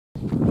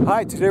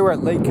Hi, today we're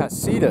at Lake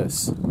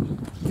Casitas,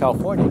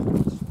 California.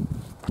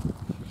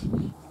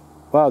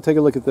 Wow, take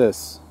a look at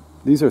this.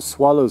 These are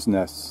swallows'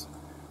 nests.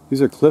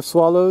 These are cliff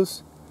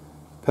swallows,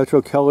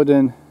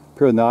 Petrochelidon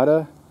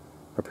pyrrhonota,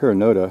 or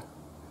pyrrhonota.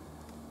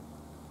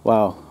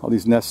 Wow, all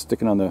these nests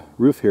sticking on the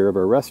roof here of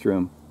our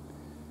restroom.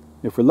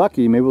 If we're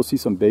lucky, maybe we'll see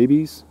some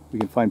babies we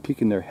can find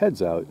peeking their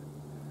heads out.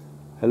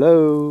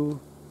 Hello.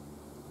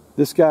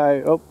 This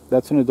guy, oh,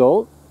 that's an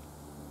adult.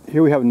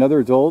 Here we have another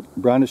adult,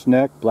 brownish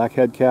neck, black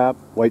head cap,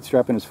 white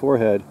stripe on his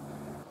forehead.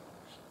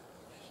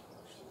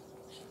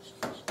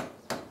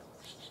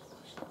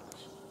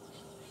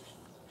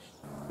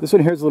 This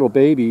one here is a little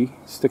baby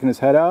sticking his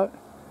head out.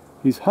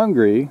 He's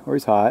hungry, or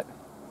he's hot,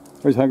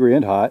 or he's hungry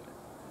and hot.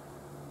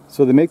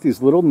 So they make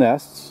these little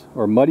nests,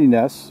 or muddy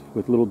nests,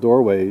 with little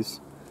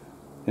doorways.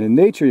 And in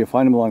nature you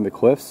find them along the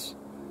cliffs,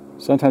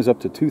 sometimes up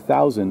to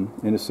 2,000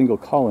 in a single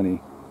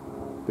colony.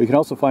 But you can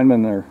also find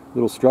them in their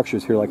little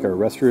structures here, like our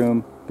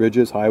restroom,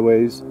 bridges,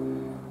 highways,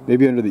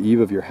 maybe under the eave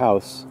of your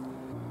house.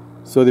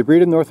 So they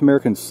breed in North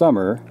America in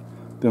summer,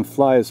 then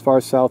fly as far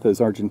south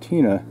as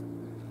Argentina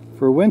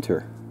for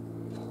winter.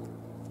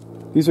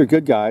 These are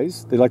good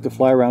guys. They like to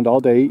fly around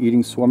all day,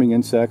 eating swarming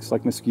insects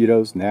like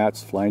mosquitoes,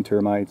 gnats, flying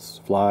termites,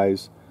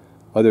 flies,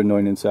 other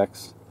annoying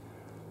insects.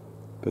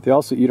 But they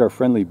also eat our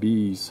friendly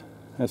bees.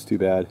 That's too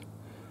bad.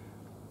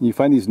 And you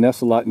find these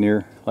nests a lot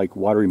near like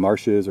watery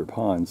marshes or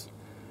ponds.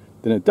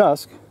 Then at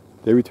dusk,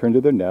 they return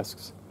to their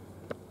nests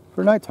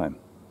for nighttime.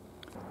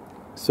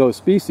 So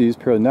species,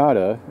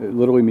 pyrrhonota, it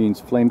literally means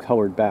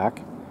flame-colored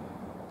back.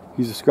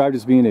 He's described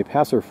as being a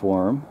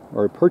passeriform,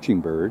 or a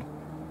perching bird.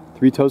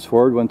 3 toes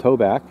forward, 1 toe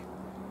back.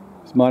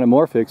 He's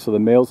monomorphic, so the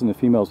males and the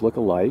females look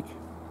alike.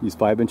 He's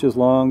 5 inches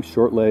long,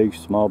 short legs,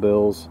 small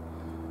bills,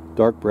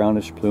 dark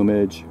brownish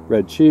plumage,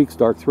 red cheeks,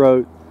 dark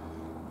throat,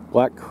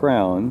 black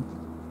crown,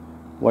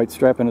 white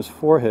stripe on his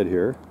forehead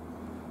here.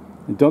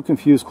 And don't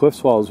confuse cliff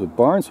swallows with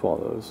barn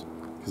swallows,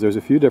 because there's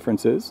a few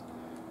differences.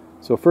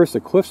 So first, a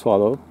cliff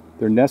swallow,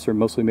 their nests are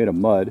mostly made of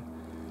mud,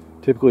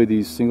 typically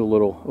these single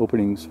little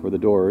openings for the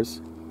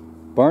doors.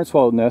 Barn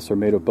swallow nests are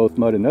made of both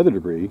mud and other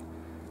debris,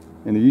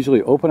 and they're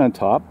usually open on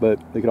top, but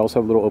they could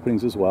also have little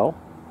openings as well.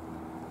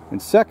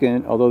 And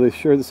second, although they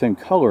share the same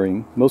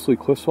coloring, mostly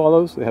cliff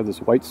swallows, they have this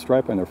white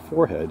stripe on their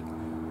forehead,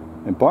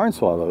 and barn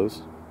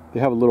swallows, they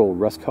have a little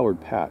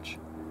rust-colored patch.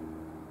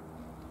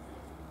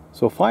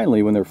 So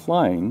finally, when they're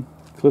flying,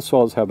 cliff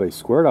swallows have a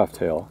squared-off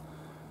tail.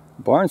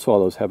 Barn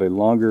swallows have a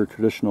longer,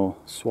 traditional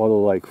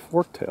swallow-like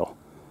forked tail.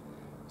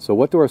 So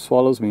what do our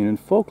swallows mean in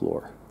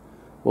folklore?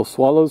 Well,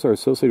 swallows are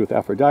associated with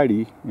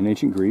Aphrodite in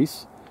ancient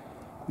Greece.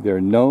 They're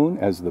known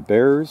as the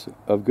bearers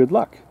of good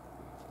luck.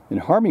 And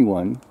harming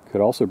one could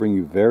also bring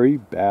you very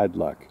bad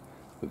luck,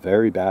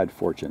 very bad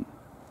fortune.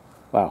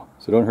 Wow,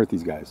 so don't hurt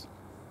these guys.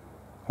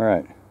 All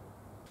right.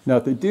 Now,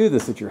 if they do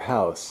this at your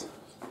house,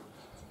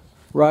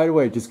 right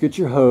away, just get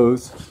your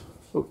hose.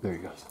 Oh, there he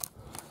goes.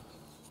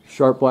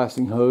 Sharp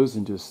blasting hose,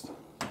 and just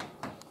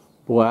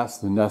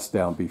blast the nest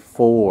down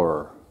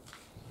before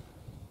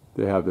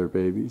they have their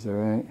babies, all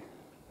right?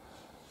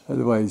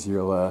 Otherwise,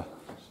 you'll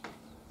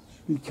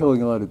be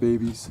killing a lot of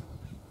babies,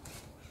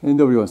 and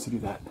nobody wants to do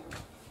that.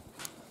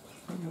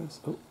 There he goes.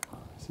 Oh,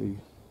 see,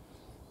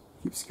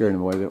 keep scaring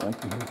them away. They don't like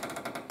to hear.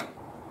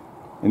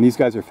 And these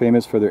guys are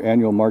famous for their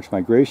annual March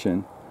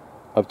migration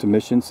up to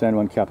Mission San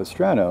Juan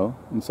Capistrano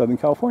in Southern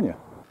California.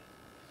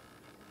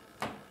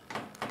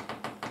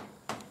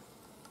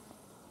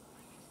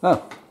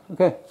 Oh,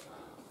 okay.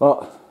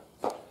 Well,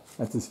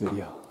 that's this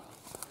video.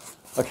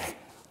 Okay,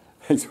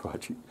 thanks for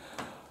watching.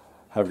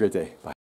 Have a great day. Bye.